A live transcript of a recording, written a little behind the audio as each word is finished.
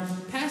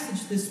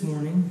this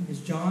morning is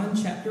John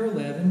chapter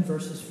 11,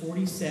 verses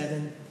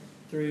 47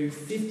 through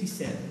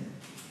 57.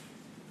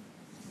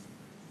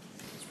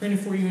 It's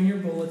printed for you in your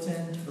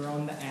bulletin or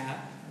on the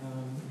app,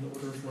 the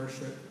order of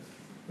worship,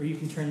 or you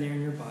can turn there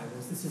in your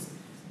Bibles. This is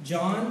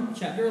John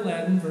chapter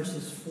 11,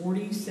 verses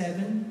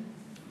 47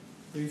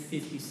 through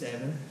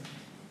 57.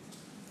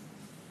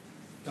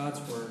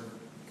 God's Word,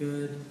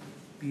 good,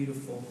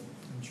 beautiful,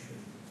 and true.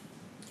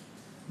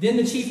 Then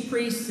the chief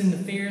priests and the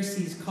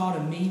Pharisees called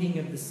a meeting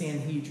of the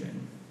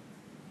Sanhedrin.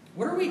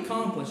 "What are we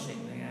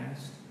accomplishing?" they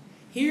asked.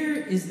 "Here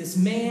is this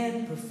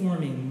man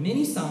performing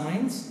many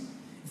signs.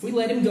 If we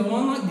let him go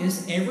on like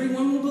this,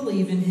 everyone will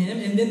believe in him,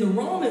 and then the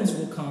Romans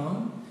will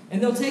come, and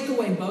they'll take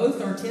away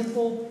both our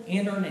temple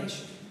and our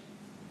nation."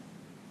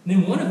 And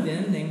then one of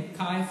them, named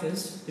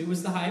Caiaphas, who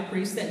was the high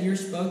priest that year,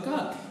 spoke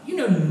up. "You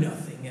know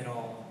nothing at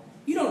all.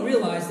 You don't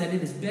realize that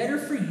it is better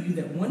for you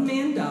that one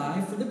man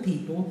die for the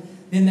people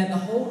than that the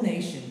whole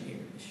nation perish."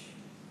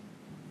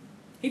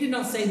 He did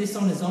not say this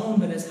on his own,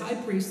 but as high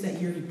priest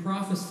that year he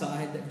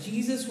prophesied that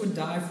Jesus would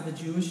die for the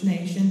Jewish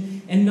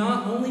nation, and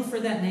not only for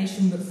that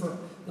nation, but for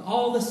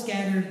all the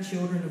scattered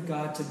children of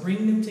God, to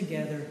bring them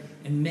together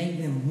and make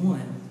them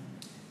one.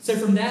 So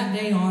from that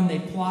day on, they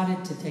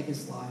plotted to take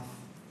his life.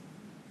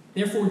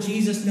 Therefore,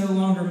 Jesus no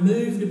longer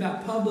moved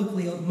about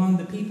publicly among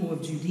the people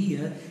of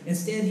Judea.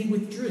 Instead, he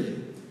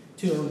withdrew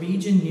to a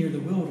region near the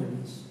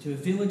wilderness, to a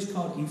village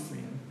called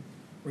Ephraim,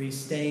 where he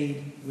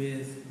stayed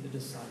with the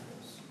disciples.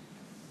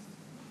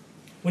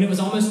 When it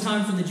was almost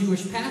time for the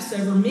Jewish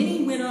Passover,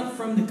 many went up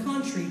from the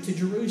country to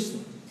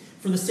Jerusalem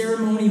for the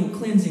ceremonial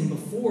cleansing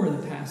before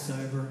the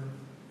Passover.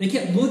 They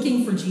kept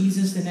looking for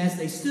Jesus, and as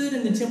they stood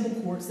in the temple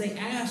courts, they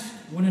asked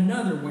one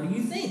another, "What do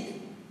you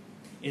think?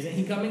 Isn't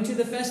he coming to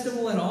the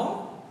festival at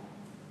all?"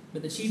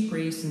 But the chief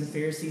priests and the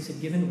Pharisees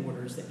had given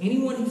orders that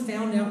anyone who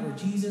found out where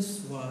Jesus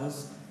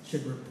was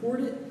should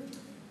report it,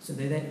 so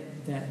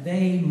that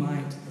they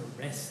might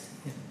arrest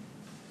him.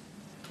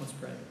 Let's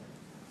pray.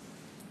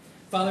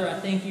 Father, I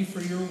thank you for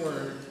your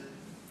word,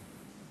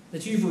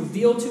 that you've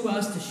revealed to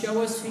us to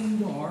show us who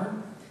you are,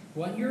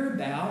 what you're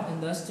about,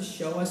 and thus to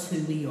show us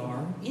who we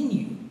are in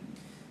you.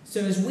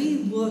 So as we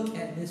look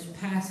at this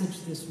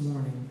passage this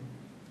morning,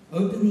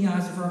 open the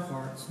eyes of our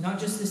hearts, not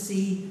just to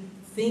see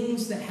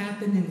things that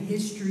happened in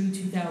history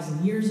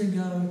 2,000 years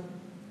ago,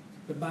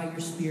 but by your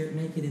Spirit,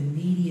 make it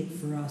immediate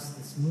for us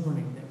this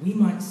morning, that we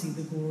might see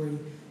the glory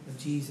of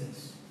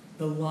Jesus,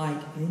 the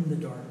light in the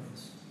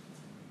darkness,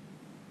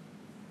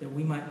 that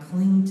we might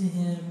cling to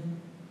him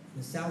and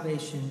the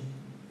salvation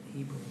that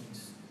he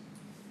brings.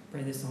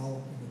 Pray this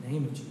all in the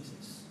name of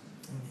Jesus.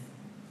 Amen.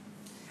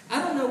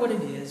 I don't know what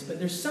it is, but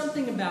there's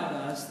something about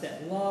us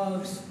that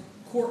loves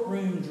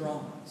courtroom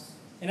dramas.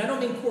 And I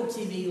don't mean court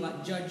TV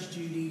like Judge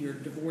Judy or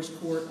Divorce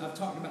Court. I've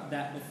talked about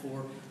that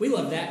before. We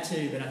love that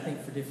too, but I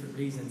think for different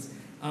reasons.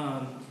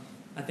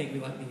 I think we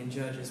like being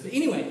judges. But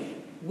anyway,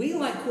 we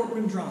like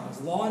courtroom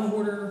dramas. Law and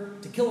Order,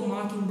 To Kill a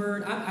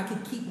Mockingbird. I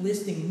could keep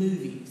listing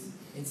movies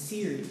and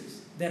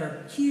series that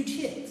are huge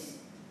hits.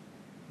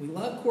 We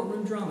love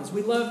courtroom dramas.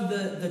 We love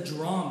the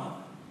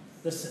drama,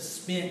 the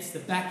suspense, the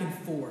back and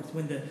forth,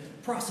 when the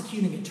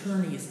prosecuting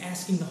attorney is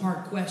asking the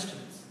hard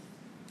questions.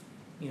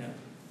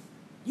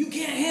 You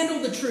can't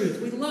handle the truth.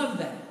 We love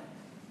that.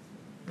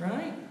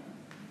 Right?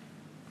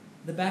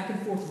 The back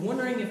and forth,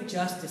 wondering if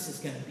justice is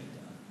going to be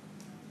done.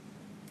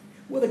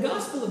 Well, the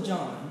Gospel of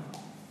John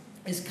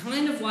is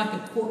kind of like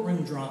a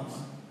courtroom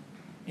drama,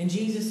 and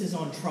Jesus is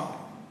on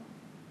trial.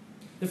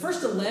 The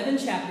first 11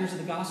 chapters of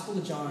the Gospel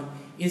of John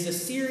is a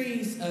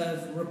series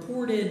of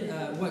reported,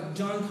 what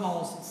John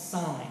calls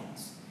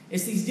signs.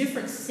 It's these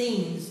different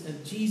scenes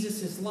of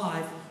Jesus'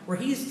 life where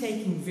he is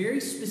taking very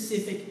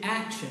specific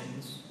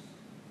actions.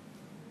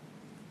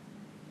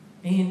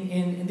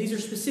 And these are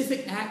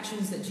specific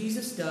actions that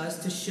Jesus does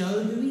to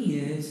show who he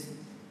is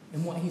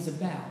and what he's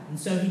about. And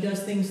so he does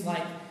things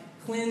like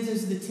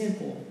cleanses the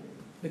temple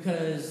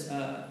because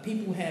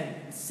people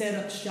had set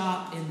up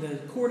shop in the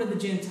court of the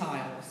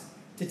Gentiles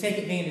to take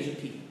advantage of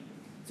people.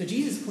 So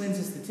Jesus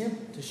cleanses the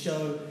temple to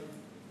show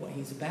what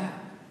he's about.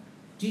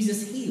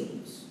 Jesus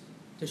heals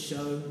to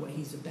show what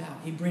he's about.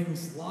 He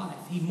brings life.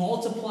 He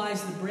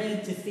multiplies the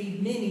bread to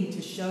feed many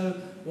to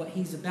show what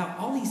he's about.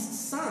 All these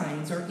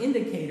signs are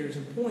indicators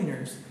and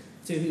pointers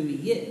to who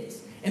he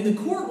is. And the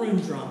courtroom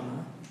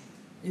drama,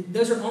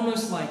 those are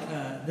almost like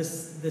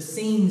the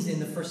scenes in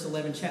the first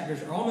 11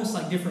 chapters are almost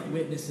like different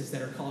witnesses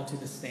that are called to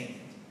the stand.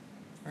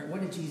 All right,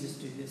 what did Jesus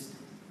do this time?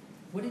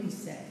 What did he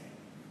say?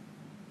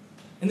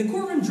 And the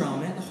courtroom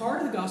drama at the heart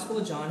of the Gospel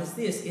of John is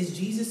this: is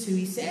Jesus who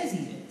he says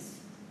he is?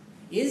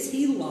 Is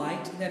he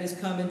light that has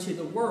come into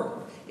the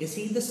world? Is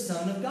he the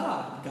Son of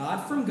God,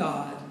 God from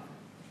God,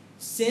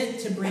 sent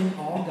to bring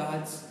all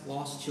God's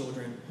lost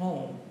children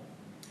home?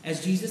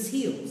 As Jesus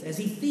heals, as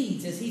he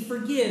feeds, as he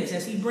forgives,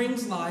 as he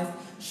brings life,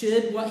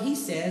 should what he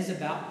says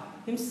about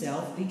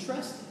himself be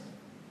trusted?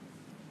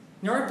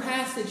 Now, our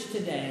passage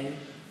today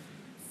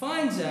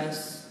finds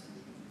us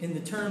in the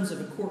terms of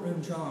a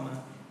courtroom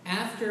drama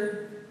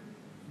after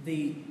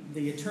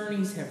the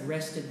attorneys have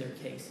rested their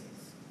cases,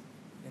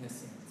 in a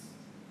sense.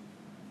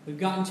 We've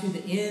gotten to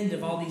the end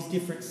of all these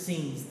different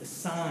scenes, the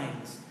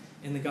signs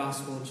in the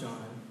Gospel of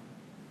John.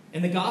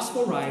 And the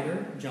Gospel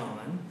writer,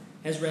 John,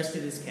 has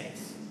rested his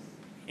case.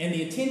 And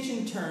the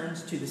attention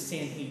turns to the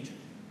Sanhedrin,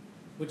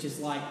 which is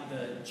like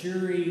the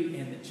jury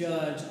and the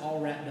judge all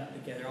wrapped up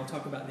together. I'll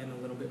talk about them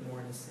a little bit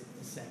more in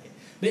a second.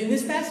 But in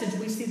this passage,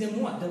 we see them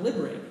what?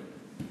 Deliberating,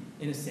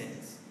 in a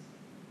sense.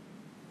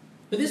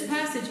 But this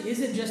passage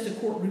isn't just a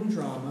courtroom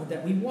drama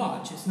that we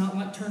watch. It's not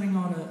like turning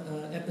on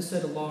an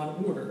episode of Law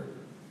and Order.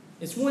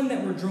 It's one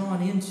that we're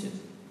drawn into.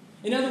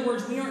 In other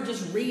words, we aren't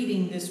just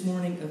reading this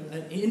morning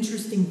an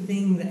interesting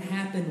thing that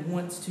happened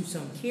once to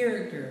some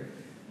character.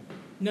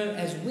 No,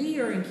 as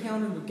we are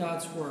encountered with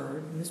God's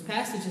Word, in this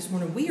passage this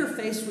morning, we are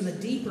faced with a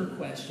deeper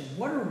question.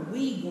 What are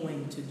we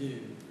going to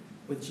do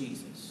with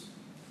Jesus?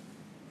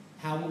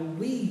 How will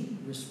we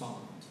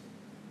respond?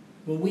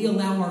 Will we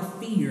allow our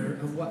fear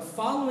of what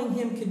following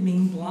him could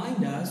mean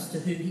blind us to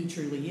who he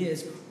truly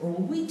is? Or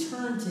will we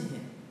turn to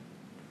him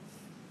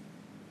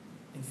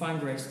and find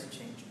grace to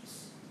change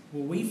us?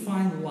 Will we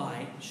find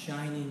light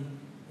shining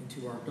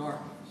into our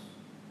darkness?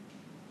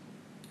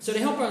 So to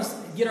help us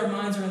get our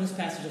minds around this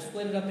passage, I'll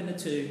split it up into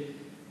two.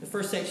 The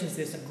first section is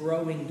this, a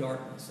growing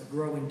darkness, a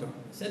growing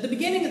darkness. At the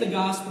beginning of the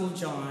Gospel of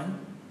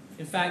John,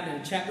 in fact,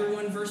 in chapter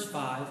 1, verse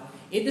 5,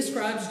 it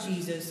describes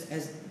Jesus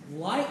as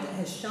light that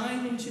has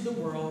shined into the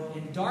world,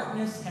 and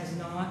darkness has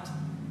not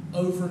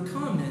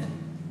overcome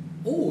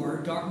it, or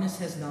darkness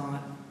has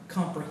not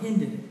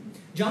comprehended it.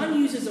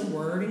 John uses a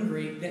word in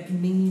Greek that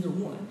can mean either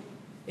one.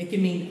 It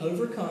can mean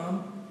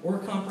overcome or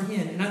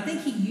comprehend. And I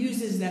think he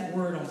uses that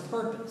word on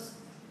purpose.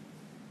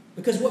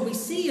 Because what we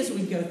see as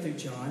we go through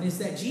John is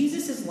that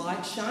Jesus is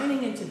light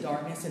shining into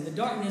darkness, and the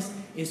darkness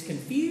is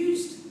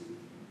confused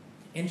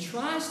and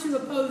tries to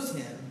oppose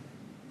him,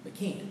 but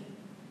can't.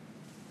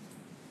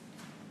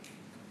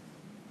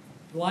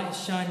 The light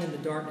is shining in the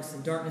darkness,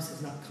 and darkness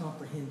is not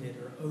comprehended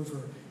or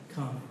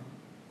overcome.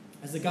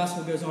 As the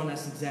gospel goes on,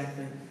 that's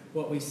exactly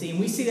what we see. And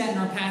we see that in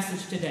our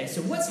passage today.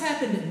 So what's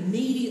happened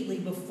immediately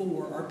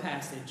before our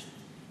passage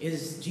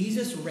is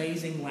Jesus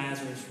raising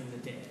Lazarus from the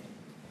dead.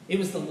 It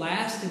was the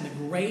last and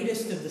the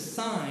greatest of the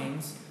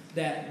signs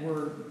that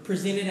were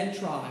presented at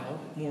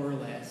trial, more or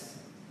less.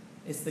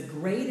 It's the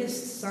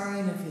greatest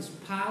sign of his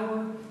power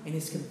and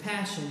his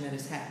compassion that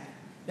has happened.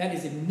 That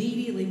is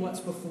immediately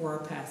what's before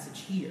our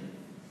passage here.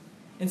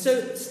 And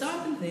so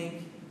stop and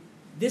think.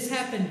 This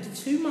happened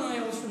 2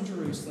 miles from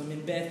Jerusalem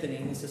in Bethany.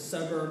 It's a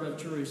suburb of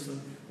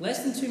Jerusalem,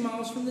 less than 2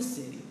 miles from the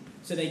city.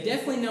 So they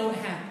definitely know it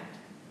happened.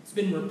 It's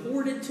been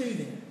reported to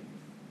them.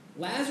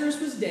 Lazarus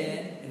was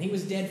dead, and he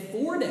was dead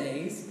 4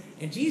 days,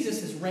 and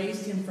Jesus has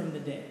raised him from the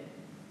dead.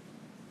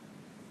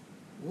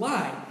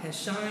 Light has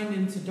shined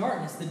into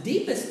darkness, the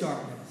deepest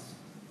darkness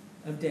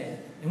of death.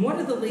 And what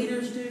do the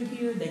leaders do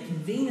here? They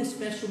convene a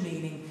special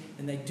meeting,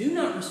 and they do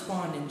not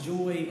respond in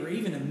joy or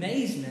even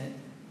amazement.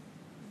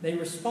 They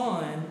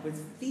respond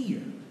with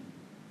fear.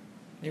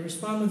 They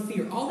respond with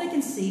fear. All they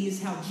can see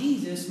is how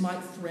Jesus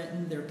might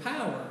threaten their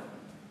power.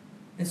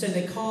 And so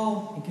they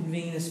call and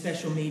convene a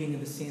special meeting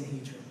of the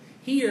Sanhedrin.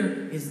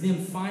 Here is them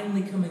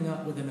finally coming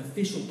up with an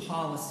official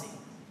policy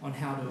on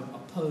how to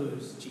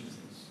oppose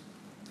Jesus.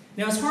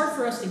 Now, it's hard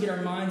for us to get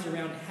our minds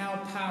around how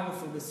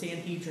powerful the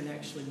Sanhedrin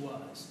actually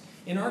was.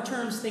 In our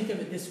terms, think of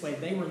it this way.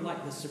 They were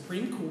like the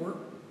Supreme Court,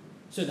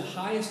 so the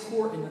highest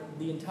court in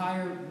the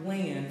entire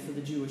land for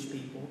the Jewish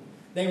people.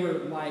 They were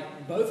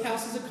like both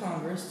houses of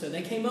Congress, so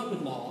they came up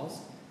with laws.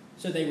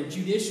 So they were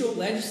judicial,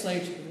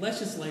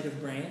 legislative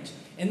branch.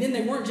 And then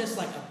they weren't just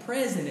like a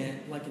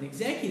president, like an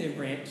executive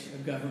branch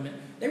of government.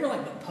 They were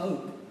like the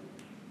Pope.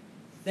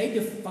 They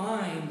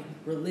defined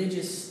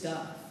religious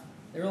stuff.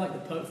 They were like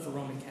the Pope for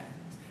Roman Catholics.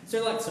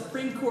 So like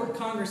Supreme Court,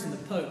 Congress, and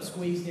the Pope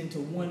squeezed into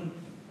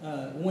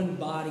one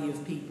body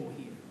of people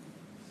here.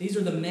 These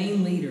are the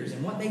main leaders,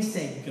 and what they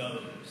say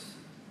goes.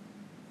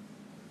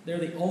 They're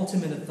the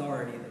ultimate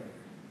authority there.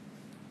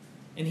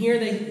 And here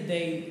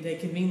they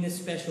convene this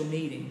special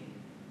meeting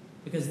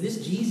because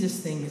this Jesus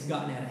thing has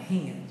gotten out of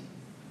hand.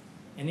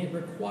 And it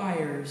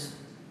requires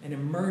an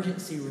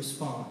emergency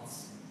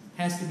response.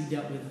 It has to be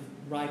dealt with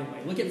right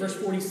away. Look at verse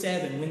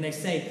 47 when they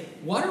say,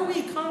 what are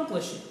we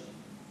accomplishing?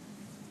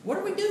 What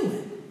are we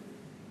doing?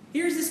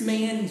 Here's this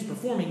man, he's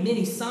performing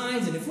many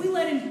signs, and if we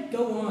let him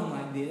go on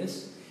like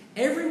this,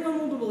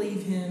 everyone will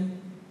believe him.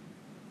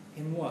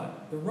 And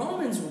what? The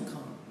Romans will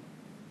come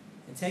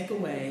and take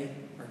away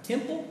our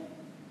temple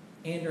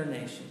and our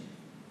nation.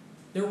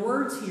 Their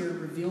words here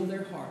reveal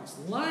their hearts.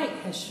 Light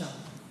has shined.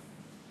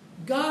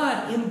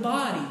 God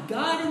embodied,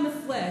 God in the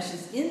flesh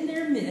is in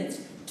their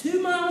midst.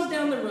 2 miles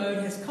down the road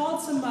has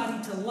called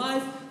somebody to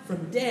life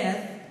from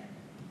death.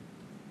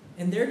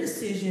 And their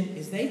decision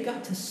is they've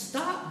got to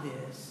stop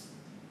this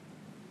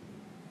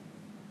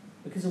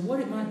because of what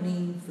it might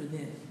mean for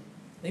them.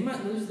 They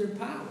might lose their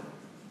power.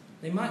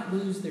 They might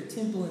lose their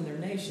temple and their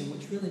nation,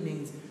 which really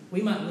means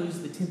we might lose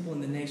the temple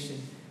and the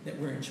nation that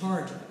we're in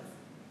charge of.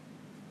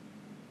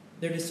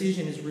 Their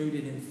decision is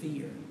rooted in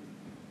fear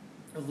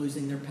of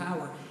losing their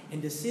power.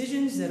 And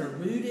decisions that are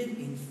rooted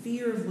in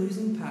fear of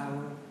losing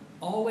power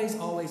always,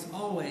 always,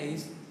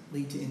 always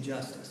lead to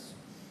injustice.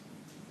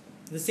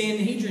 The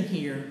Sanhedrin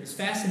here is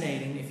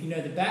fascinating. If you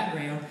know the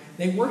background,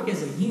 they work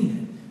as a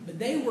unit, but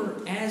they were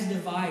as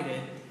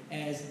divided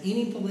as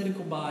any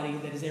political body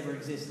that has ever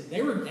existed.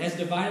 They were as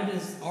divided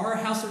as our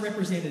House of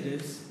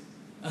Representatives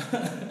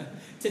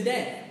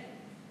today.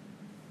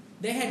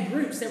 They had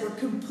groups that were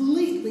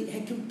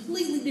had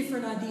completely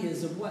different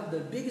ideas of what the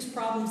biggest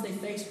problems they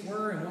faced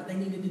were and what they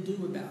needed to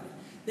do about it.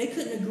 They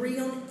couldn't agree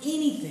on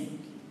anything.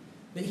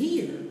 But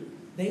here,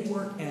 they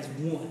work as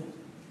one,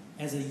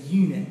 as a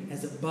unit,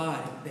 as a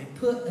body. They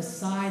put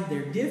aside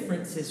their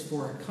differences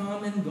for a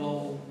common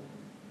goal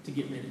to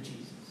get rid of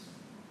Jesus.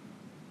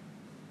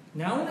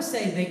 Now I want to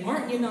say they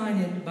aren't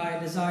united by a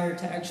desire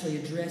to actually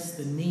address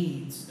the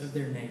needs of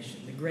their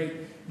nation, the great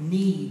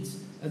needs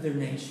of their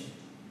nation.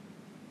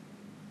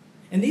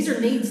 And these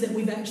are needs that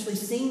we've actually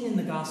seen in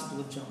the Gospel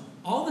of John.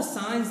 All the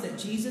signs that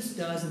Jesus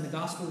does in the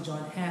Gospel of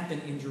John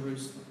happen in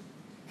Jerusalem,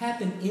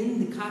 happen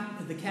in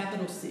the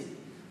capital city.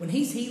 When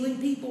he's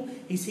healing people,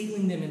 he's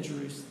healing them in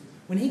Jerusalem.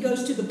 When he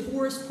goes to the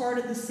poorest part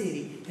of the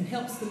city and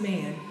helps the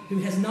man who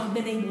has not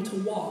been able to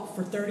walk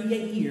for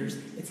 38 years,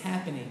 it's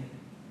happening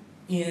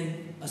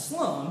in a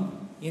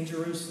slum in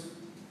Jerusalem.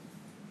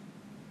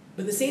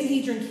 But the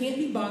Sanhedrin can't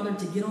be bothered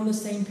to get on the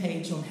same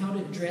page on how to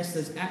address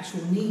those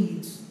actual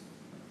needs.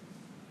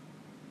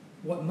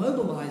 What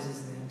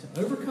mobilizes them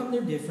to overcome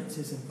their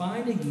differences and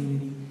find a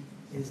unity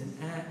is an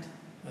act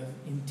of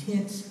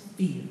intense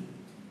fear.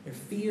 Their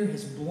fear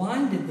has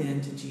blinded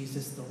them to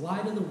Jesus, the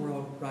light of the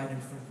world, right in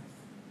front of them.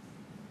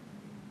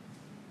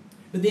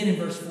 But then in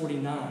verse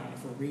 49,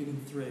 if we're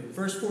reading through,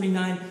 verse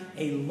 49,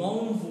 a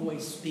lone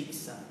voice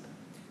speaks up.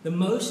 The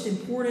most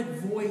important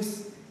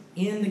voice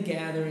in the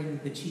gathering,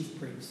 the chief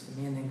priest, a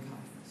man named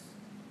Caiaphas.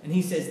 And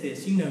he says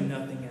this, you know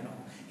nothing at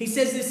all. He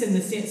says this in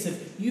the sense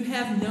of, you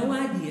have no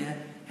idea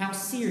how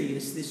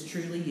serious this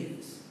truly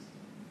is.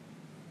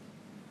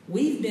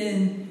 They've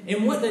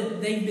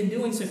been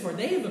doing so far,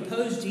 they have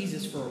opposed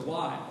Jesus for a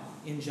while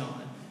in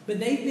John, but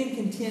they've been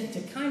content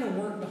to kind of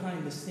work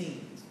behind the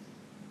scenes.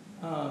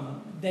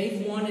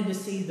 They've wanted to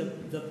see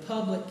the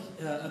public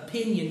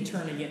opinion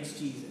turn against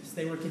Jesus.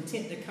 They were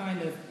content to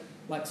kind of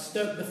like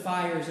stoke the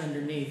fires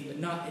underneath, but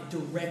not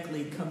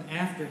directly come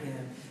after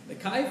him. But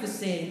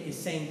Caiaphas is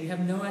saying, we have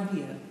no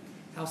idea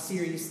how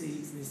serious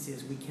this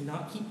is. We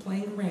cannot keep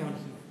playing around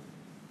here.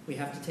 We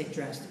have to take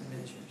drastic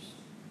measures.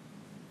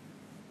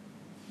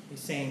 He's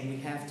saying we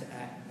have to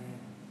act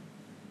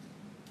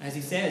now. As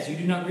he says, you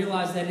do not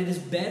realize that it is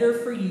better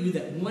for you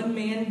that one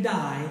man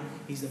die.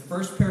 He's the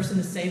first person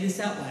to say this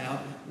out loud.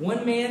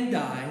 One man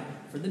die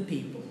for the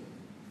people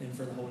than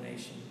for the whole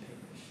nation to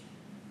perish.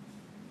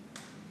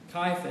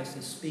 Caiaphas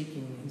is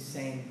speaking and he's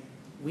saying,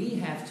 we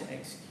have to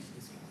execute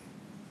this guy.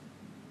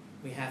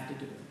 We have to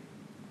do it.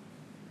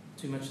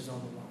 Too much is on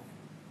the line.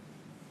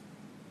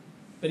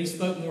 But he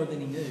spoke more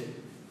than he knew.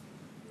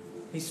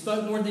 He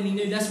spoke more than he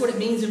knew. That's what it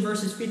means in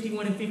verses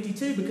 51 and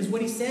 52, because what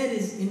he said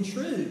is in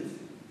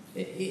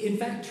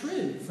fact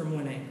true from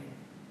one angle.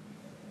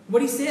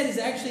 What he said is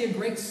actually a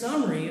great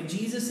summary of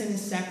Jesus and his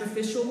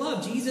sacrificial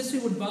love. Jesus who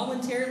would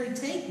voluntarily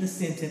take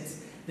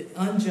the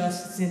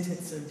unjust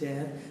sentence of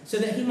death, so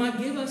that he might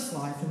give us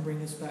life and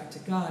bring us back to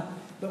God.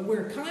 But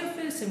where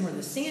Caiaphas and where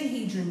the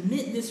Sanhedrin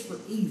meant this for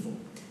evil,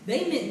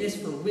 they meant this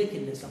for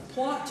wickedness, a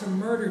plot to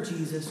murder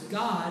Jesus.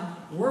 God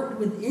worked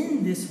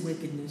within this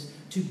wickedness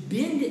to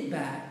bend it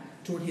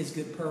back toward his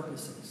good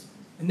purposes.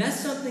 And that's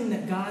something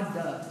that God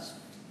does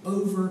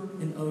over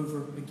and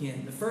over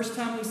again. The first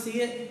time we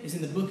see it is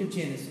in the book of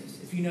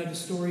Genesis, if you know the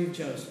story of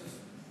Joseph.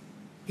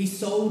 He's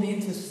sold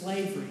into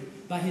slavery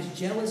by his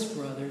jealous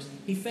brothers.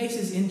 He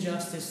faces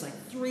injustice like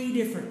 3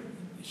 different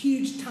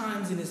huge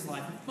times in his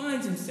life. He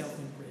finds himself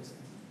in prison.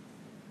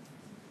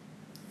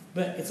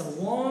 But it's a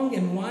long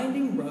and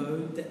winding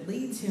road that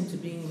leads him to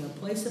being in a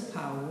place of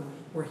power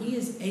where he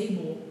is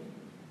able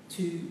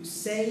to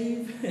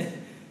save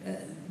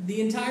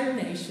the entire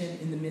nation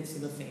in the midst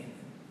of a famine.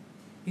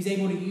 He's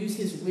able to use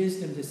his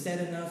wisdom to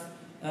set enough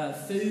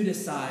food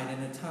aside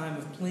in a time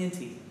of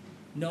plenty,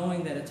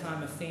 knowing that a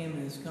time of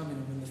famine is coming.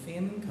 And when the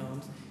famine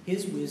comes,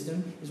 his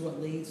wisdom is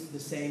what leads to the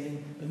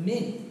saving of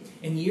many.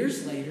 And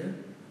years later,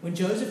 when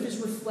Joseph is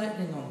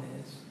reflecting on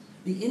this,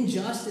 the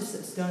injustice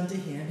that's done to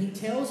him, he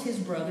tells his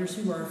brothers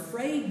who are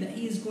afraid that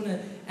he is going to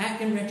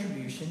act in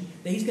retribution,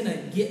 that he's going to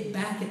get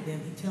back at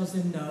them. He tells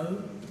them,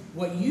 no,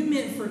 what you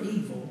meant for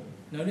evil,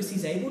 notice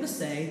he's able to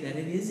say that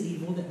it is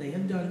evil that they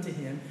have done to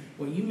him.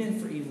 What you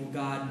meant for evil,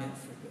 God meant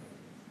for good.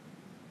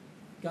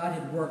 God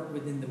had worked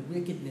within the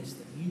wickedness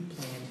that you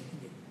planned,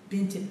 and he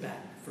bent it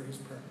back for his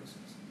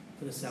purposes,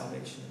 for the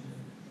salvation of men.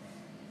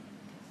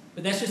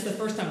 But that's just the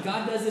first time.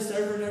 God does this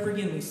over and over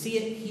again. We see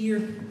it here.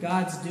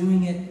 God's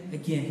doing it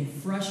again. He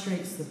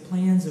frustrates the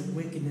plans of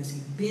wickedness.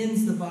 He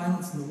bends the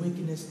violence and the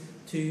wickedness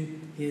to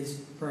his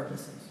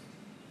purposes.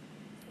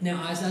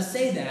 Now, as I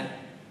say that,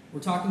 we're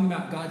talking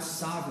about God's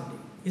sovereignty,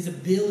 his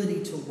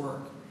ability to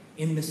work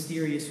in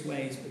mysterious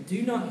ways. But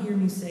do not hear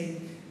me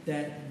say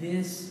that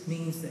this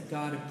means that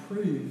God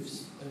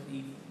approves of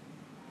evil.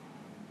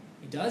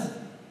 He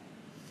doesn't.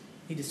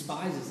 He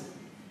despises it.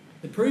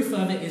 The proof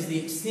of it is the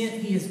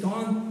extent he has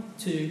gone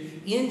to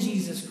in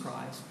Jesus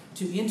Christ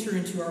to enter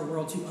into our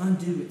world to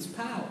undo its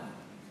power.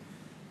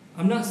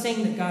 I'm not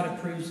saying that God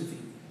approves of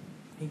evil.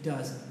 He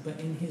doesn't. But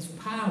in his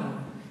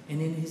power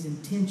and in his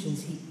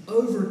intentions, he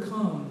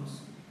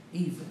overcomes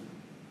evil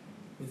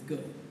with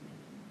good.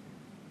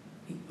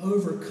 He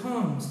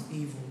overcomes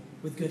evil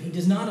with good. He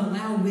does not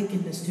allow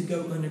wickedness to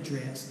go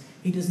unaddressed.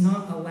 He does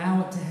not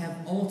allow it to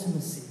have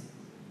ultimacy.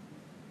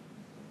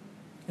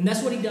 And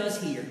that's what he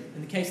does here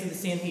in the case of the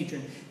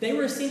Sanhedrin. They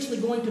were essentially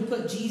going to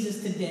put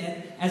Jesus to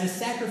death as a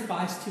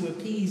sacrifice to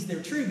appease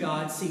their true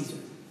God, Caesar,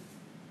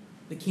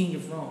 the king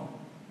of Rome.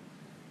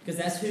 Because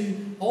that's who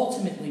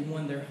ultimately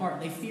won their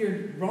heart. They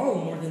feared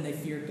Rome more than they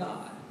feared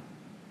God.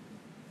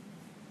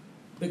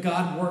 But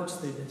God works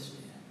through this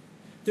death,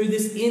 through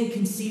this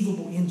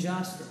inconceivable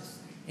injustice.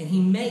 And he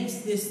makes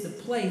this the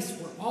place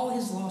where all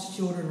his lost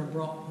children are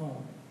brought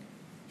home.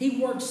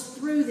 He works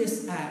through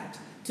this act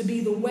to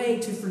be the way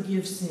to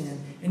forgive sin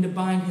and to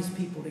bind his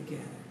people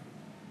together.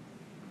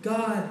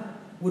 God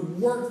would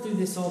work through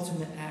this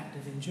ultimate act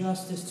of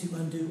injustice to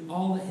undo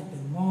all that had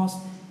been lost,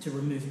 to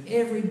remove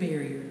every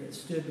barrier that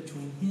stood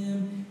between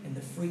him and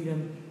the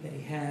freedom that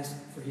he has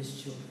for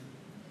his children.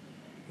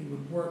 He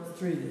would work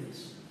through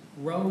this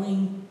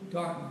growing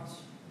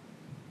darkness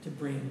to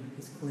bring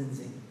his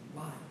cleansing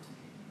light.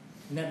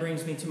 And that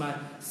brings me to my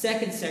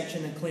second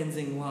section, the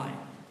cleansing light.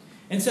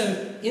 And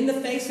so, in the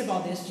face of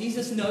all this,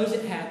 Jesus knows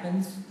it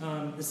happens.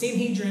 The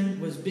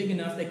Sanhedrin was big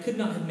enough, they could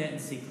not have met in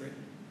secret.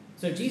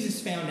 So Jesus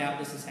found out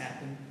this has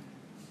happened.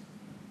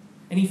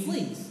 And he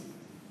flees.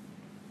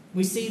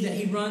 We see that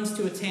he runs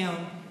to a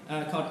town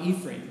called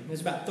Ephraim.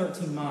 It's about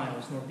 13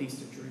 miles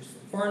northeast of Jerusalem.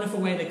 Far enough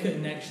away they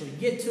couldn't actually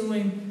get to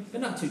him, but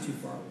not too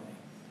far away.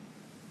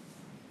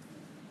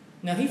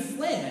 Now he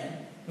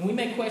fled, and we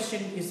may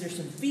question, is there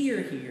some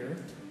fear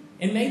here?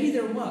 And maybe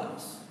there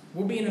was.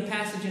 We'll be in a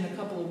passage in a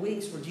couple of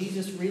weeks where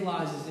Jesus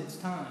realizes it's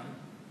time,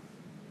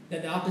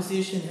 that the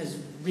opposition has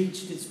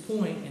reached its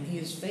point and he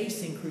is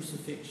facing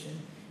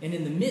crucifixion. And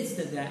in the midst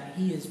of that,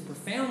 he is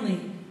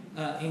profoundly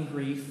in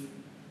grief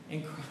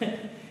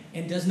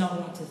and does not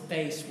want to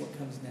face what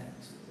comes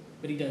next.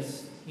 But he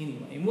does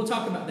anyway. And we'll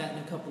talk about that in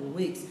a couple of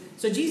weeks.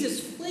 So Jesus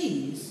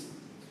flees,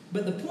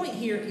 but the point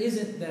here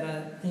isn't that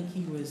I think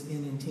he was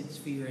in intense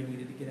fear and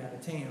needed to get out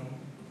of town.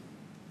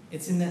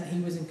 It's in that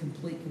he was in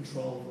complete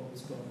control of what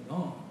was going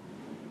on.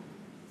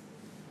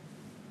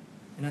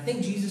 And I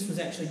think Jesus was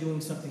actually doing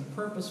something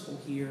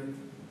purposeful here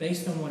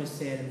based on what is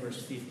said in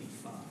verse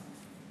 55.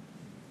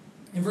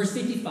 In verse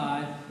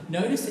 55,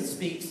 notice it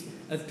speaks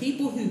of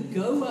people who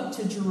go up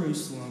to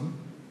Jerusalem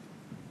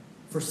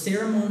for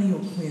ceremonial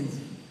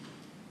cleansing.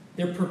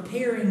 They're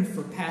preparing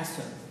for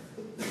Passover.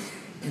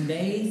 And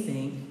they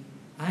think,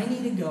 I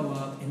need to go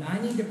up and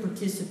I need to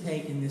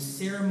participate in this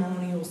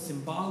ceremonial,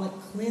 symbolic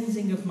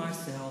cleansing of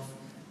myself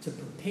to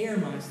prepare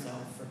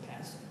myself for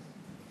Passover.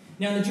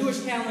 Now, in the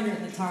Jewish calendar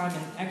at the time,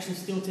 and actually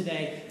still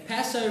today,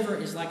 Passover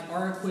is like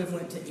our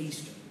equivalent to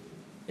Easter.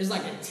 It's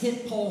like a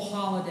tentpole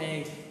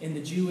holiday in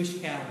the Jewish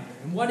calendar.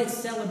 And what it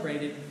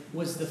celebrated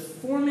was the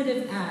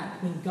formative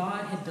act when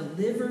God had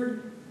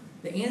delivered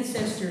the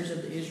ancestors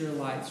of the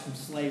Israelites from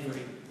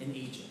slavery in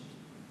Egypt.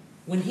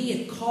 When he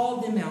had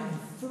called them out and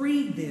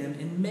freed them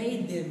and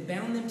made them,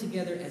 bound them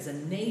together as a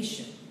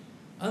nation,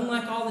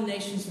 unlike all the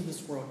nations of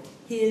this world,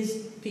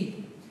 his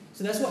people.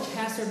 So that's what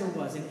Passover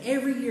was. And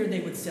every year they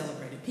would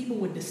celebrate it. People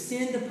would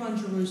descend upon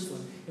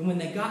Jerusalem. And when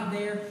they got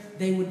there,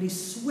 they would be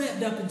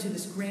swept up into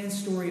this grand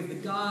story of the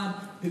God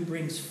who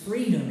brings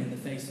freedom in the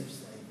face of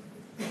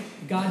slavery.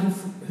 The God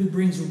who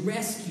brings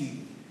rescue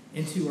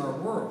into our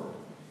world.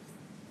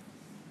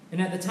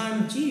 And at the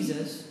time of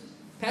Jesus,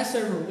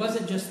 Passover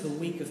wasn't just the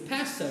week of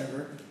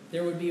Passover.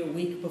 There would be a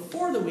week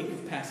before the week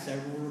of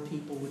Passover where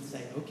people would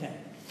say, okay,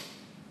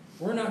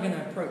 we're not going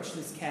to approach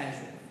this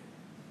casually.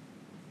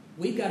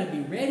 We've got to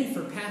be ready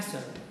for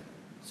Passover,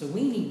 so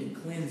we need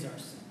to cleanse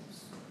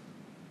ourselves.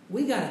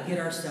 We got to get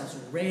ourselves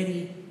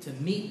ready to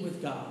meet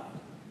with God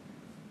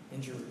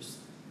in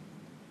Jerusalem.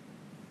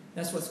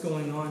 That's what's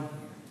going on here.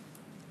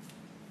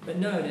 But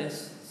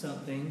notice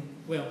something.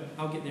 Well,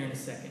 I'll get there in a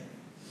second.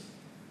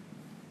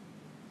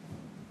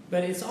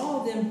 But it's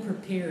all them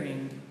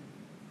preparing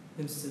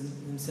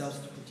themselves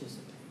to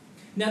participate.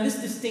 Now, this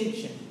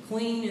distinction,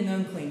 clean and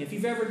unclean. If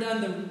you've ever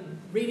done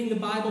reading the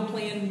Bible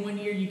plan one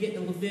year, you get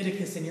to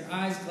Leviticus and your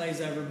eyes glaze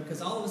over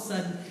because all of a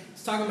sudden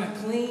it's talking about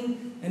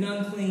clean and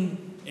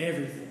unclean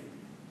everything.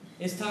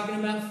 It's talking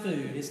about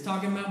food. It's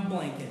talking about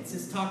blankets.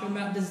 It's talking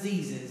about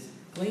diseases.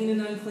 Clean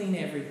and unclean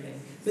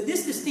everything. But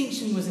this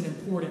distinction was an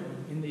important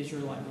one in the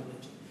Israelite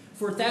religion.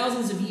 For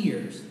thousands of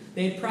years,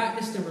 they had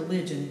practiced a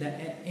religion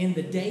that in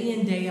the day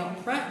in, day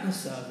out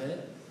practice of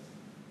it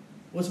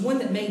was one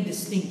that made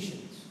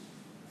distinctions.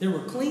 There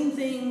were clean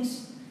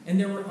things and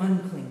there were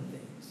unclean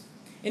things.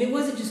 And it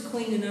wasn't just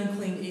clean and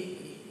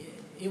unclean.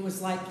 It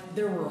was like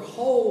there were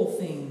whole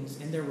things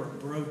and there were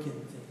broken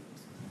things.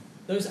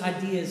 Those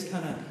ideas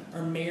kind of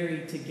are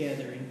married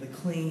together in the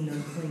clean,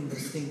 unclean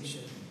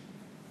distinction.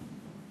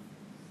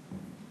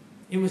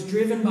 It was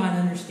driven by an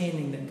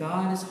understanding that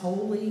God is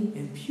holy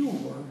and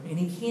pure, and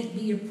he can't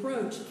be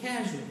approached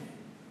casually.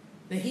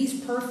 That he's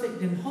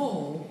perfect and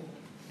whole,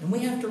 and we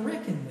have to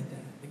reckon with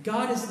that. That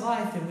God is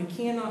life, and we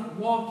cannot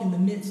walk in the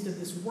midst of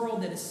this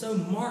world that is so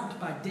marked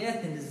by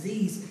death and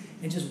disease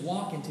and just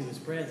walk into his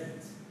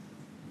presence.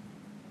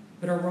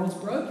 But our world's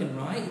broken,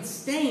 right? It's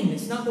stained.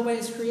 It's not the way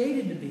it's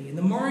created to be. And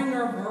the marring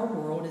of our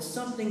world is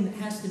something that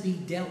has to be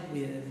dealt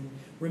with and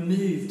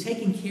removed,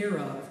 taken care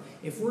of,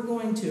 if we're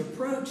going to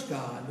approach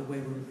God the way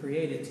we were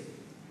created to.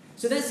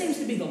 So that seems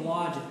to be the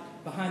logic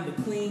behind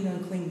the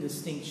clean-unclean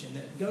distinction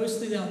that goes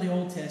throughout the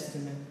Old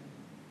Testament.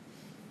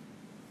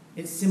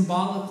 It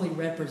symbolically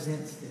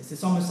represents this.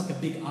 It's almost like a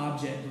big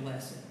object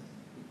lesson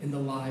in the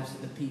lives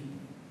of the people.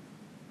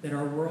 That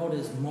our world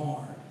is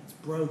marred, it's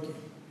broken,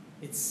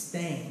 it's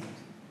stained,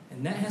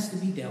 and that has to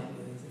be dealt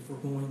with if we're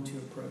going to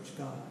approach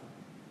God.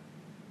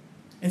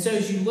 And so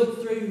as you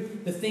look through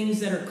the things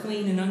that are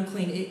clean and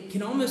unclean, it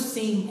can almost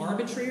seem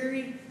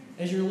arbitrary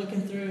as you're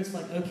looking through. It's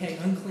like, okay,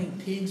 unclean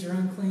pigs are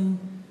unclean.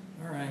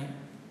 All right,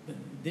 but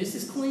this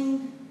is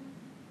clean.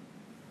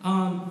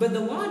 But the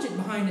logic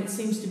behind it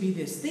seems to be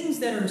this. Things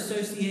that are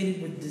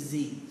associated with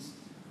disease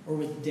or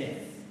with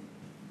death,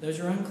 those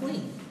are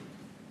unclean.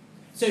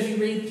 So if you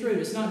read through,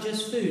 it's not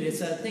just food. It's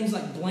things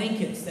like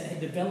blankets that have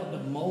developed a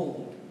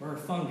mold or a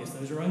fungus.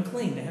 Those are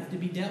unclean. They have to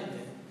be dealt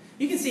with.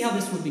 You can see how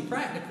this would be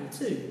practical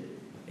too.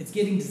 It's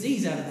getting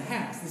disease out of the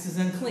house. This is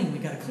unclean.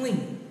 We've got to clean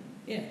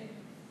it. Yeah.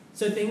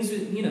 So things,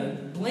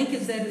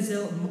 blankets that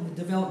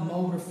develop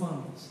mold or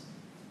fungus.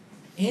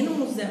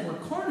 Animals that were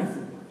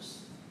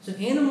carnivores. So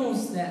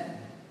animals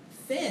that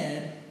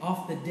fed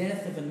off the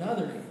death of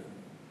another animal.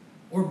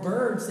 Or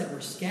birds that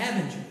were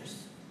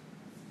scavengers.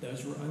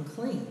 Those were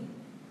unclean.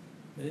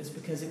 But it's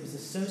because it was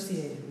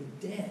associated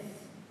with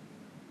death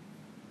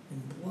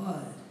and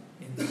blood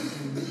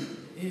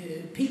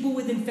and people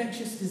with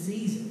infectious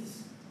diseases.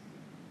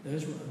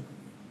 Those were unclean.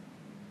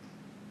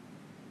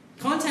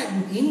 Contact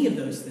with any of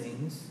those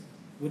things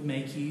would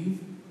make you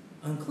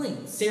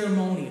unclean.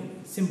 Ceremonially,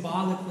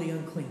 symbolically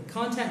unclean.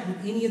 Contact with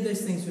any of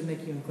those things would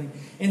make you unclean.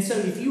 And so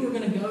if you were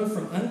going to go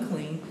from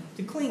unclean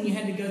to clean, you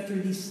had to go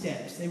through these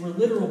steps. They were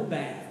literal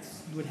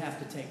baths you would have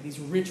to take. These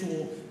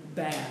ritual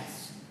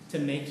baths to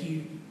make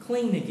you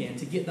clean again,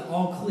 to get the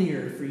all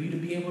clear for you to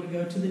be able to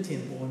go to the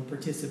temple and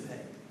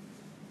participate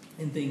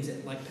in things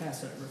like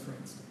Passover, for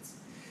instance.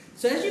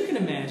 So as you can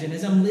imagine,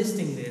 as I'm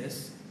listing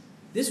this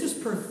was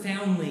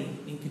profoundly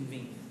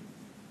inconvenient.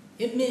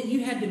 It meant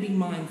you had to be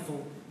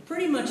mindful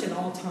pretty much at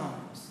all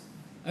times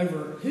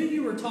over who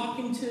you were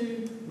talking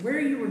to, where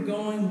you were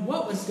going,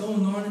 what was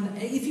going on.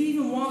 If you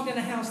even walked in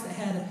a house that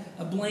had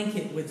a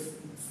blanket with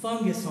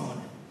fungus on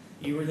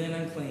it, you were then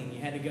unclean. You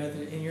had to go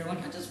through, and you're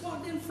like, I just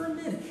walked in for a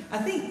minute. I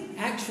think,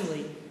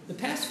 actually, the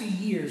past few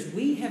years,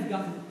 we have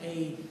gotten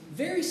a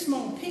very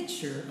small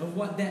picture of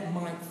what that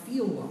might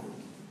feel like.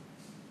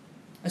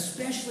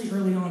 Especially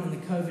early on in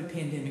the COVID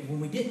pandemic,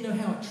 when we didn't know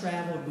how it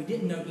traveled, we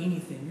didn't know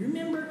anything. You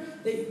remember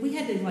that we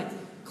had to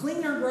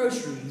clean our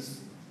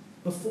groceries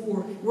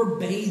before we're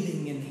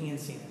bathing in hand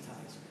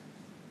sanitizer.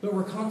 But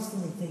we're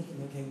constantly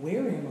thinking, okay,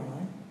 where am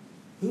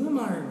I? Who am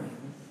I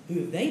around?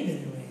 Who have they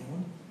been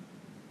around?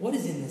 What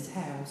is in this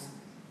house?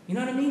 You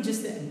know what I mean?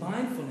 Just that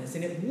mindfulness.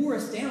 And it wore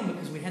us down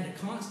because we had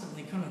to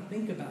constantly kind of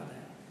think about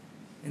that.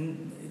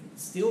 And it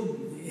still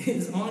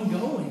is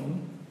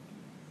ongoing.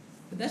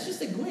 But that's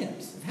just a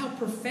glimpse of how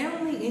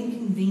profoundly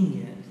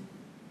inconvenient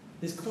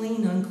this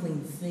clean, unclean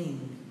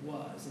thing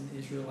was in the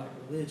Israelite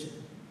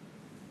religion.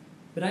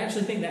 But I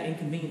actually think that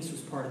inconvenience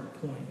was part of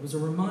the point. It was a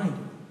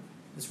reminder.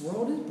 This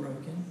world is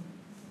broken.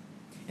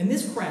 And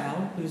this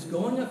crowd who's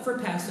going up for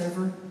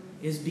Passover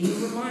is being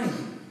reminded.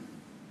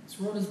 This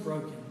world is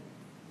broken.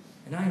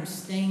 And I am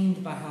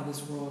stained by how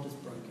this world is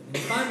broken. And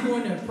if I'm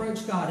going to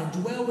approach God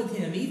and dwell with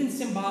him, even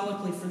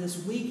symbolically for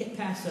this week at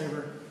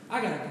Passover,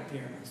 I got to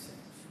prepare myself.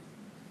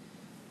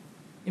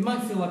 It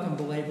might feel like I'm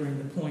belaboring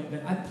the point,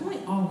 but I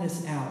point all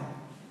this out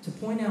to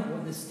point out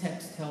what this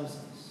text tells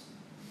us.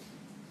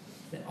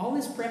 That all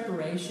this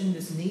preparation,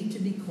 this need to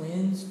be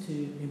cleansed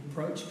to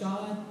approach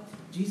God,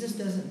 Jesus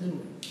doesn't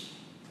do it.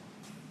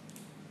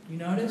 You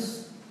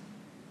notice?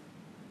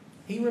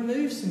 He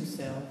removes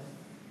himself.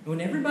 And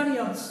when everybody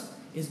else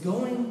is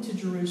going to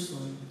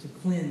Jerusalem to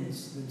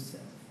cleanse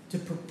themselves, to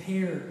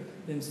prepare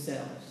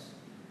themselves,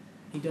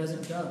 he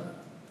doesn't go.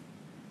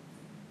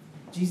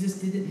 Jesus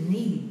didn't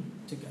need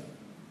to go.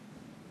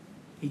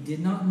 He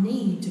did not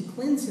need to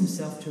cleanse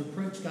himself to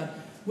approach God,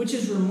 which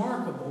is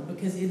remarkable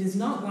because it is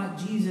not like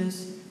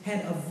Jesus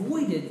had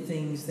avoided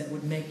things that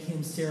would make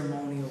him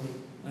ceremonially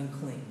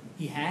unclean.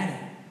 He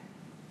hadn't.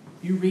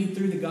 You read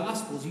through the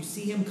Gospels, you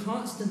see him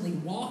constantly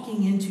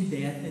walking into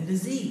death and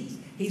disease.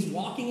 He's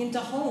walking into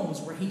homes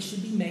where he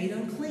should be made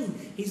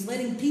unclean. He's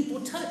letting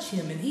people touch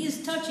him, and he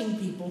is touching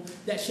people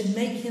that should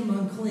make him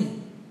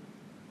unclean.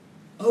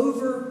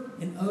 Over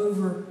and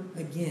over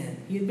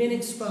again. He had been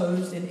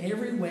exposed in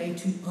every way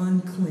to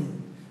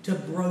unclean, to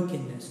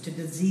brokenness, to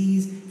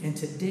disease, and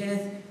to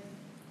death.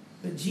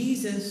 But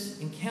Jesus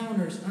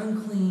encounters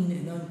unclean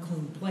and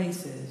unclean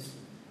places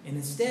And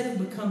instead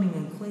of becoming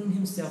unclean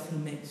himself, he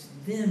makes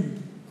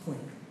them clean.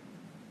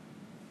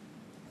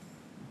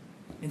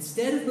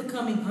 Instead of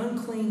becoming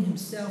unclean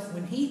himself,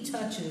 when he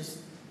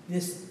touches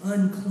this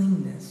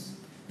uncleanness,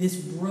 this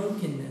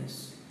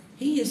brokenness,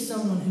 he is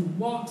someone who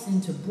walks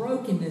into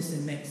brokenness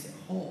and makes it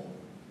whole.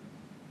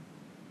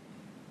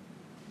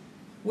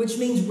 Which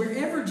means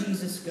wherever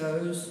Jesus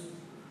goes,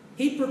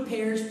 he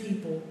prepares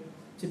people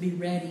to be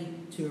ready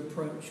to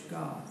approach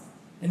God.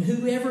 And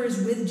whoever is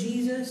with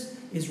Jesus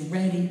is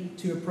ready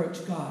to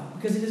approach God.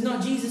 Because it is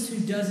not Jesus who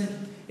doesn't,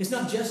 it's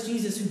not just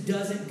Jesus who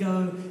doesn't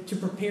go to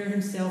prepare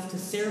himself to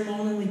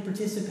ceremonially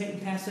participate in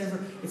Passover.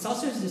 It's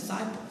also his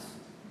disciples.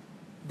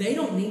 They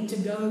don't need to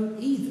go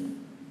either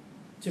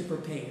to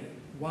prepare.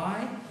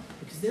 Why?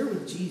 Because they're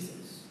with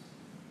Jesus.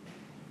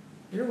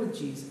 They're with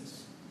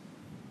Jesus.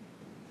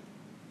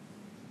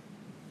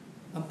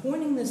 I'm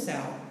pointing this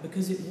out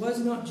because it was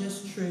not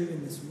just true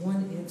in this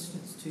one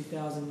instance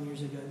 2,000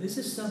 years ago. This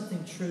is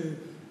something true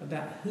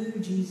about who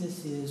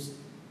Jesus is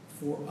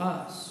for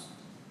us.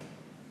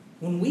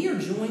 When we are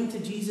joined to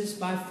Jesus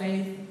by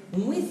faith,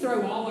 when we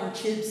throw all our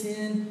chips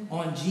in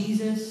on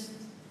Jesus,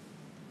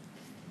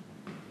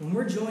 when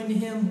we're joined to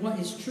him, what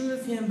is true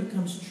of him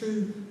becomes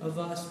true of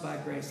us by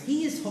grace.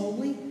 He is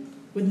holy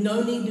with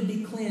no need to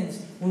be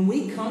cleansed. When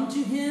we come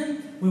to him,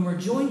 when we're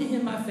joined to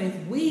him by faith,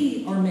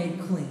 we are made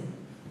clean.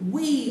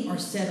 We are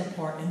set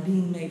apart and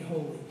being made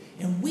holy.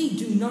 And we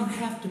do not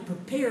have to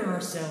prepare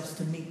ourselves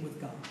to meet with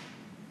God.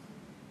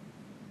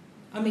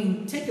 I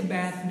mean, take a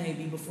bath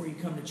maybe before you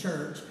come to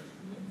church.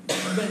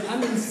 But I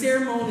mean,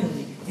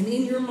 ceremonially and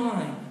in your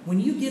mind, when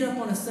you get up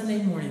on a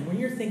Sunday morning, when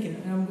you're thinking,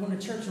 I'm going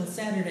to church on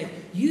Saturday,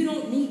 you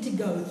don't need to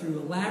go through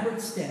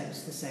elaborate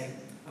steps to say,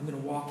 I'm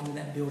going to walk into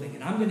that building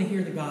and I'm going to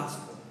hear the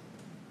gospel.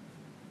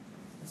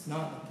 That's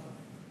not the point.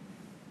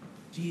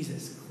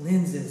 Jesus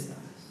cleanses us.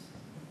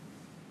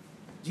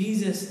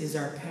 Jesus is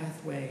our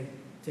pathway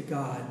to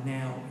God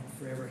now and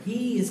forever.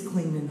 He is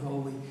clean and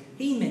holy.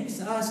 He makes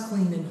us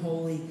clean and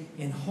holy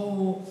and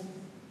whole.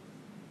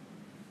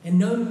 And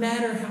no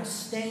matter how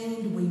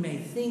stained we may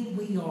think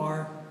we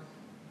are,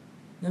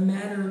 no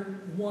matter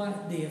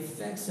what the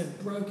effects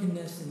of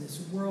brokenness in this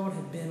world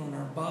have been on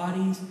our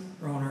bodies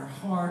or on our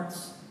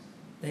hearts,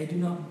 they do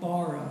not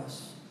bar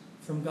us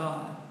from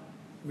God,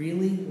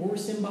 really or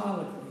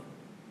symbolically,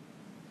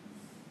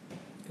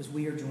 because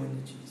we are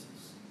joined to Jesus.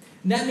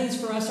 And that means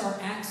for us, our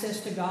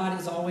access to God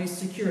is always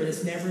secure.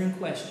 It's never in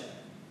question.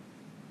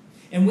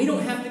 And we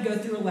don't have to go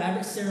through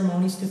elaborate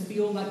ceremonies to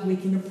feel like we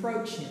can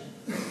approach him.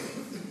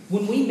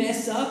 When we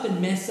mess up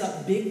and mess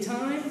up big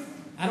time,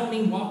 I don't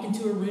mean walk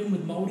into a room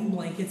with moldy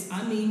blankets.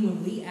 I mean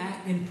when we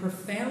act in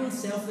profound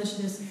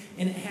selfishness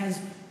and it has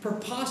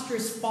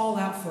preposterous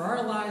fallout for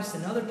our lives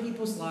and other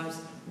people's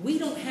lives, we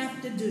don't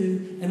have to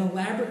do an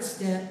elaborate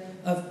step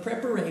of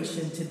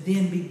preparation to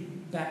then be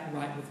back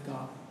right with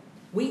God.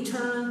 We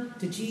turn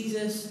to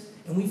Jesus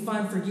and we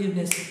find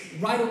forgiveness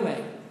right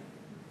away.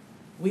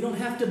 We don't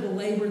have to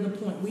belabor the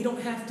point. We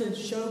don't have to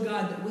show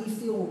God that we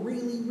feel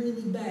really,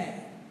 really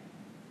bad.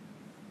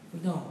 We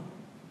don't.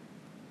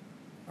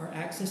 Our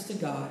access to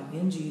God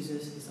in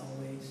Jesus is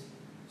always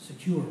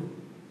secure.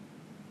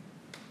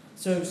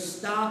 So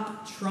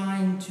stop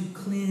trying to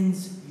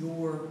cleanse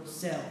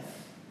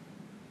yourself.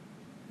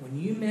 When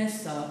you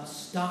mess up,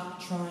 stop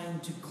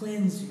trying to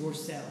cleanse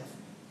yourself.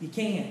 You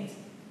can't.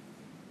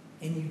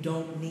 And you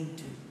don't need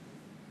to.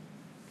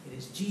 It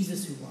is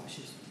Jesus who washes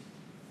you.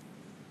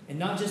 And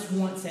not just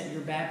once at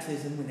your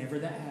baptism, whenever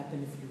that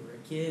happened, if you were a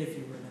kid, if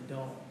you were an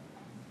adult.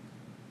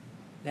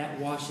 That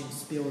washing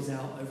spills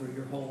out over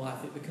your whole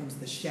life. It becomes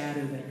the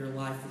shadow that your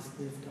life is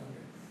lived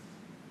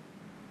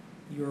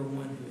under. You are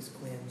one who is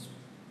cleansed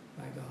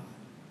by God.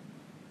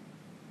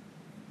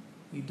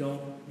 You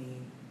don't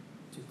need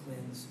to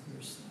cleanse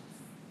yourself.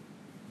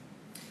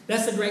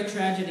 That's the great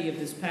tragedy of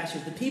this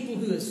passage. The people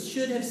who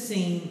should have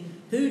seen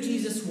who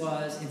Jesus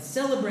was and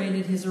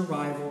celebrated his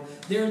arrival,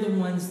 they're the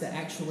ones that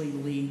actually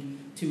lead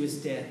to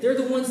his death. They're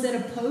the ones that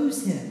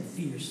oppose him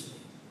fiercely.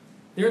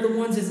 They're the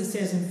ones, as it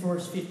says in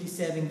verse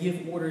 57,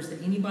 give orders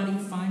that anybody who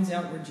finds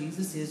out where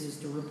Jesus is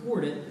to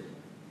report it,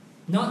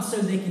 not so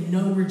they can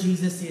know where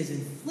Jesus is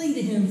and flee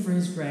to him for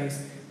his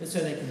grace, but so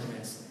they can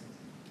arrest him.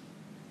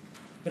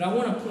 But I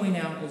want to point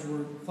out as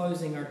we're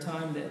closing our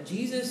time that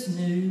Jesus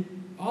knew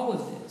all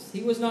of this.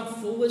 He was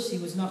not foolish. He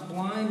was not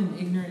blind and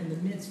ignorant in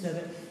the midst of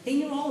it.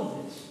 He knew all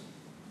of this.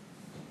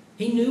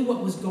 He knew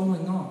what was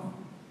going on.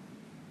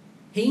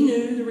 He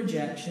knew the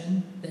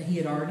rejection that he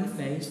had already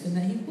faced and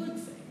that he would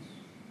face.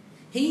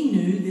 He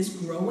knew this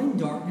growing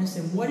darkness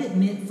and what it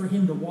meant for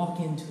him to walk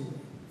into it.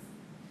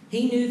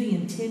 He knew the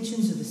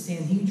intentions of the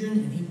Sanhedrin,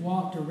 and he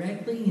walked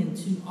directly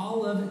into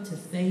all of it to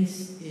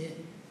face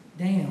it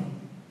down,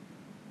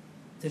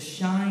 to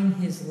shine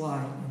his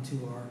light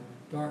into our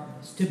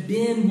darkness, to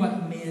bend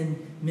what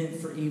men meant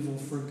for evil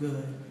for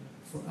good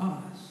for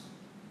us.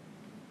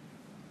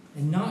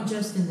 And not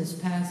just in this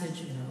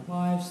passage, in our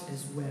lives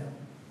as well.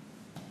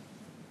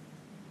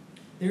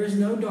 There is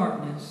no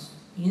darkness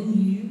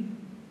in you,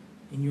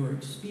 in your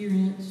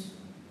experience,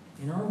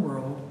 in our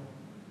world,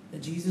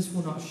 that Jesus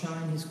will not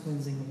shine his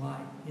cleansing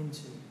light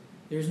into.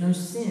 There's no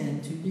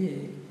sin too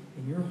big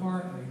in your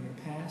heart or in your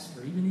past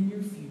or even in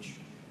your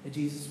future that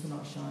Jesus will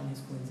not shine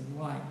his cleansing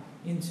light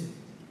into.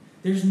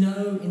 There's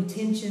no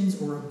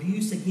intentions or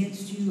abuse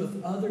against you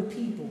of other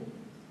people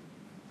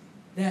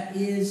that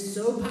is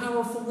so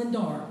powerful and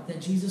dark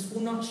that Jesus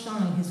will not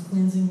shine his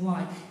cleansing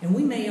light. And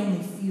we may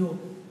only feel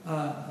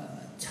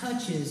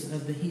touches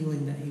of the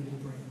healing that he will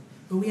bring.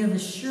 But we have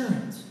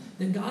assurance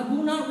that God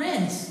will not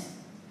rest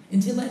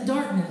until that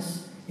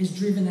darkness is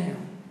driven out.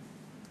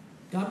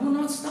 God will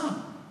not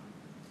stop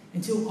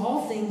until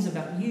all things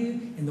about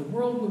you and the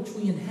world which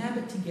we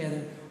inhabit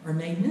together are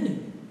made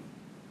new.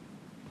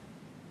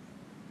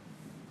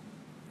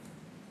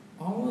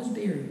 All those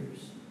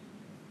barriers,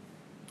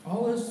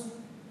 all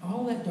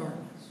that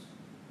darkness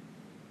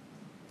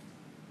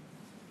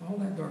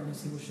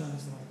he will shine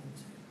his light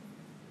into.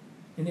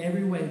 In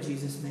every way,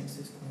 Jesus makes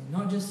this claim.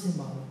 Not just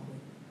symbolically.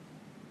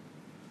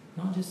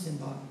 Not just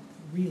symbolically.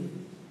 Really.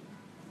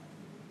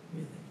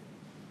 Really.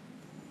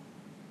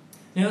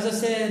 Now, as I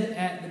said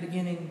at the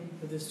beginning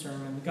of this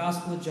sermon, the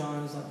Gospel of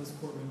John is like this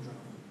courtroom drama.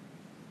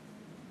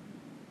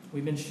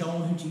 We've been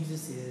shown who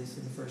Jesus is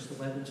in the first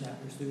 11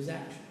 chapters through his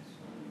actions.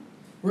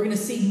 We're going to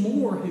see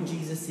more who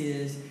Jesus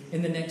is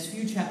in the next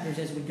few chapters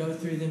as we go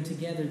through them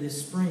together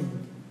this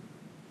spring.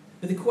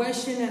 But the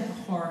question at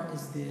the heart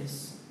is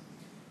this.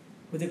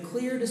 With a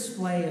clear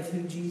display of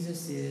who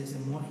Jesus is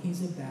and what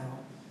he's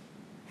about,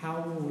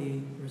 how will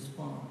we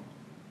respond?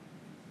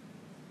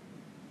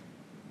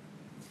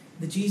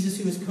 The Jesus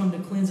who has come to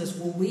cleanse us,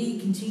 will we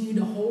continue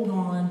to hold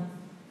on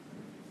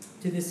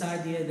to this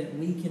idea that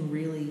we can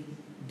really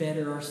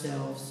better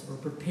ourselves or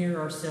prepare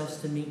ourselves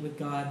to meet with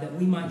God, that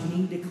we might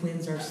need to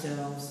cleanse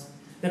ourselves,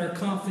 that our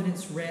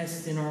confidence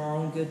rests in our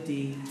own good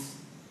deeds?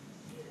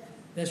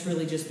 That's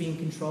really just being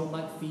controlled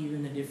like fear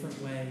in a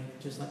different way,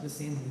 just like the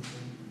Sanhedrin.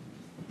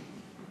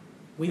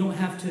 We don't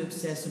have to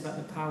obsess about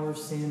the power of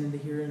sin in the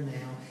here and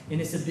now and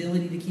its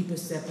ability to keep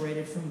us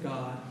separated from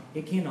God.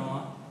 It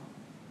cannot.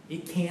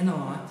 It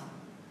cannot.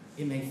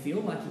 It may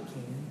feel like it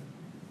can.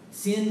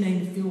 Sin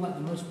may feel like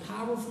the most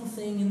powerful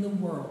thing in the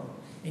world.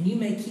 And you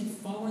may keep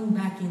falling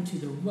back into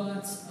the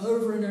ruts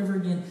over and over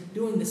again,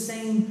 doing the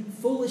same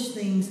foolish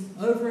things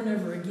over and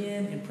over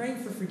again, and praying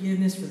for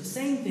forgiveness for the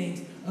same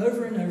things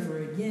over and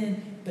over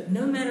again. But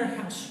no matter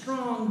how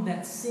strong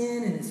that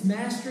sin and its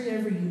mastery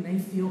over you may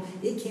feel,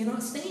 it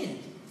cannot stand.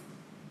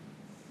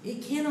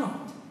 It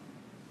cannot.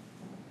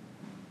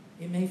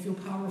 It may feel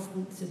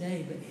powerful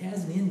today, but it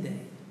has an end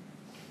date.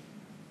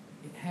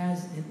 It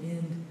has an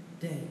end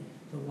date.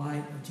 The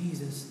light of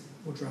Jesus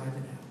will drive it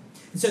out.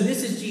 And so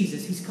this is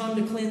Jesus. He's come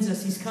to cleanse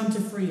us. He's come to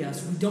free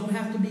us. We don't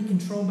have to be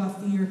controlled by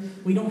fear.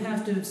 We don't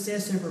have to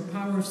obsess over the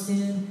power of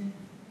sin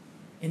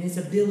and its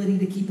ability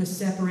to keep us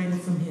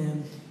separated from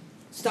him.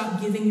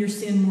 Stop giving your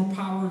sin more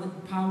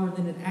power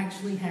than it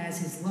actually has.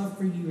 His love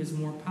for you is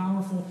more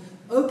powerful.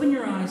 Open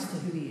your eyes to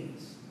who he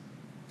is.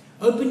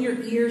 Open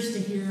your ears to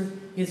hear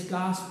his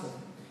gospel.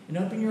 And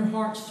open your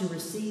hearts to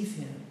receive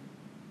him.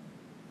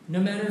 No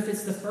matter if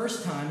it's the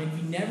first time and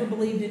you never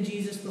believed in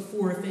Jesus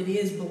before, if it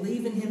is,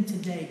 believe in him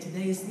today.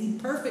 Today is the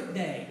perfect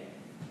day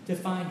to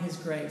find his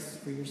grace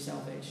for your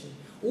salvation.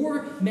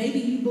 Or maybe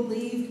you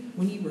believed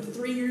when you were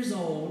 3 years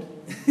old,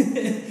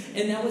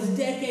 and that was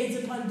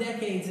decades upon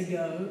decades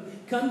ago.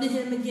 Come to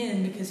him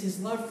again because his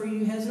love for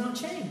you has not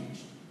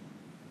changed.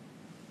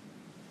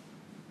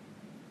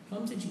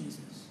 Come to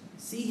Jesus.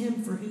 See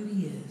him for who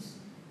he is.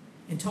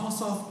 And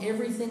toss off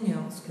everything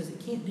else because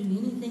it can't do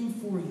anything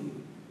for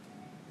you.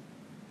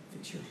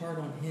 Fix your heart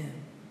on him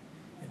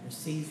and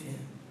receive him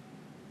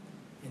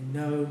and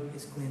know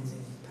his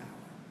cleansing power.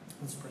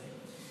 Let's pray.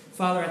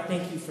 Father, I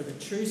thank you for the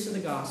truths of the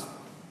gospel.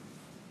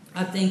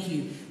 I thank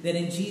you that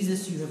in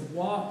Jesus you have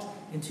walked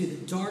into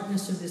the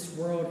darkness of this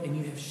world and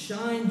you have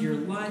shined your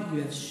light.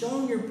 You have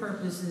shown your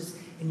purposes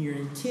and your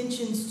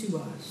intentions to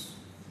us,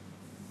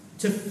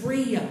 to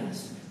free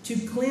us, to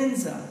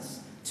cleanse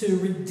us, to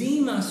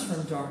redeem us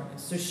from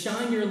darkness. So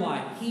shine your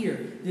light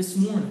here this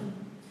morning.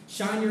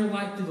 Shine your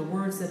light through the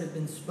words that have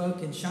been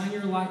spoken. Shine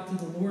your light through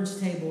the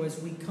Lord's table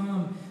as we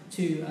come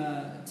to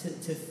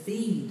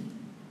feed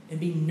and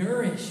be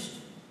nourished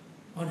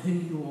on who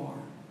you are.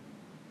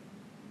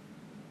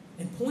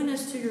 And point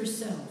us to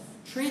yourself.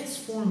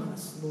 Transform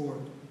us,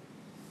 Lord.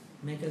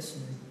 Make us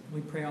new.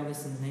 We pray all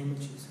this in the name of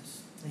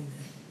Jesus. Amen.